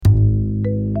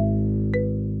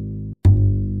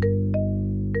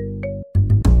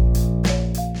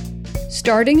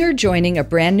Starting or joining a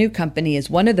brand new company is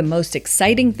one of the most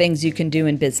exciting things you can do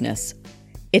in business.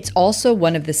 It's also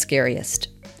one of the scariest.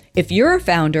 If you're a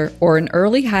founder or an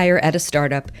early hire at a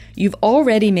startup, you've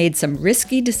already made some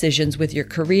risky decisions with your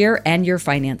career and your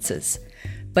finances.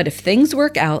 But if things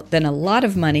work out, then a lot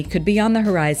of money could be on the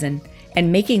horizon,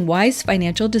 and making wise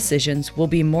financial decisions will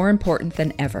be more important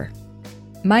than ever.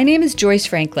 My name is Joyce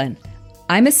Franklin.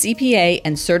 I'm a CPA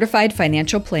and certified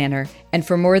financial planner, and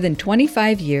for more than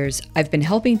 25 years, I've been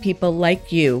helping people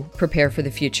like you prepare for the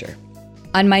future.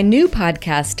 On my new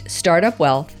podcast, Startup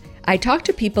Wealth, I talk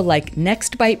to people like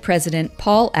NextBite President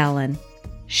Paul Allen,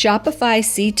 Shopify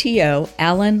CTO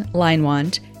Alan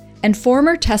Leinwand, and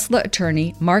former Tesla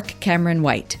attorney Mark Cameron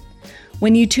White.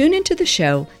 When you tune into the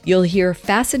show, you'll hear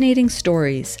fascinating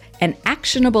stories and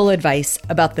actionable advice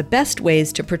about the best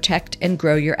ways to protect and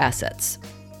grow your assets.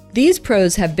 These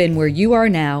pros have been where you are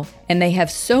now, and they have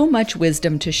so much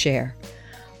wisdom to share.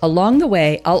 Along the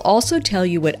way, I'll also tell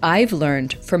you what I've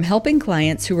learned from helping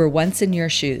clients who were once in your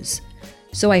shoes.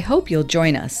 So I hope you'll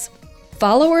join us.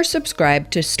 Follow or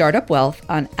subscribe to Startup Wealth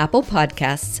on Apple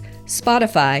Podcasts,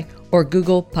 Spotify, or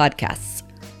Google Podcasts.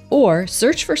 Or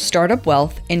search for Startup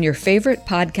Wealth in your favorite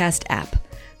podcast app.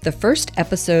 The first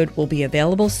episode will be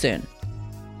available soon.